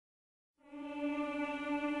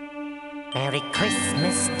Merry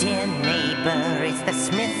Christmas, dear neighbor, it's the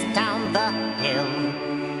Smith down the hill.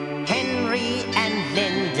 Henry and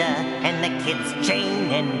Linda and the kids Jane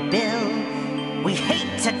and Bill. We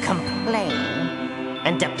hate to complain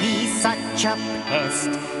and to be such a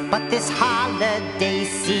pest, but this holiday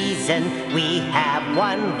season we have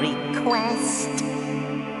one request.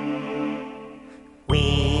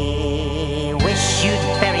 We wish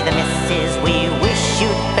you'd bury the missus, we wish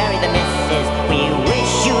you'd bury the missus, we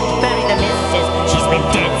wish you'd bury the missus. She's been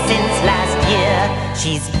dead since last year.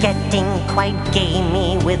 She's getting quite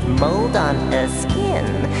gamey with mold on her skin.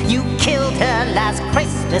 You killed her last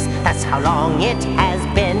Christmas, that's how long it has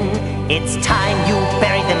been. It's time you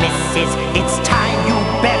bury the missus, it's time you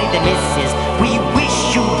bury the missus. We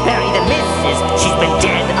wish you'd bury the missus, she's been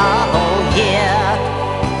dead a whole year.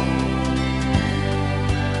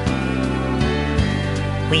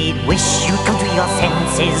 We wish you'd come to your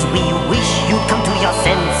senses, we wish you'd come to your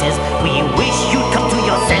senses, we wish you'd come to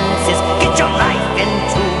your senses. Get your life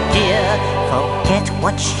into gear, forget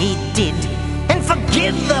what she did and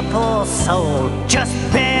forgive the poor soul. Just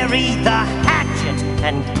bury the hatchet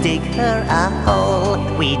and dig her a hole.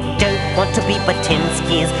 We don't want to be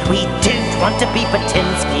Batinskis, we don't want to be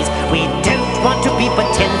Batinskis, we don't want to be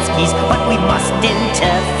Batinskis, but we must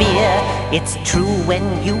interfere. It's true,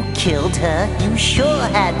 when you killed her, you sure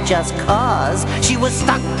had just cause. She was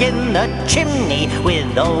stuck in the chimney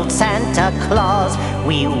with old Santa Claus.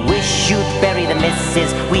 We wish you'd bury the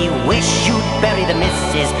missus, we wish you'd bury the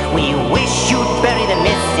missus, we wish you'd bury the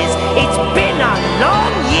missus. It's been a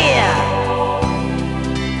long year.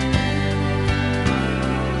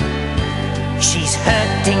 She's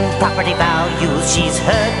hurting property values, she's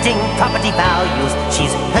hurting property values,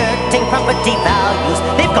 she's hurting property values.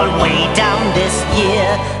 They've gone way down this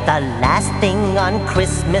year. The last thing on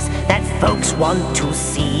Christmas that folks want to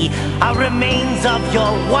see are remains of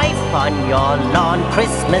your wife on your lawn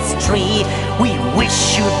Christmas tree. We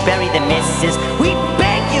wish you'd bury the missus, we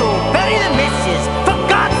beg you, bury the missus. For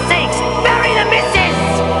God's sakes, bury the missus!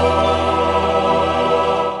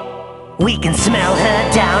 We can smell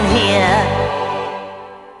her down here.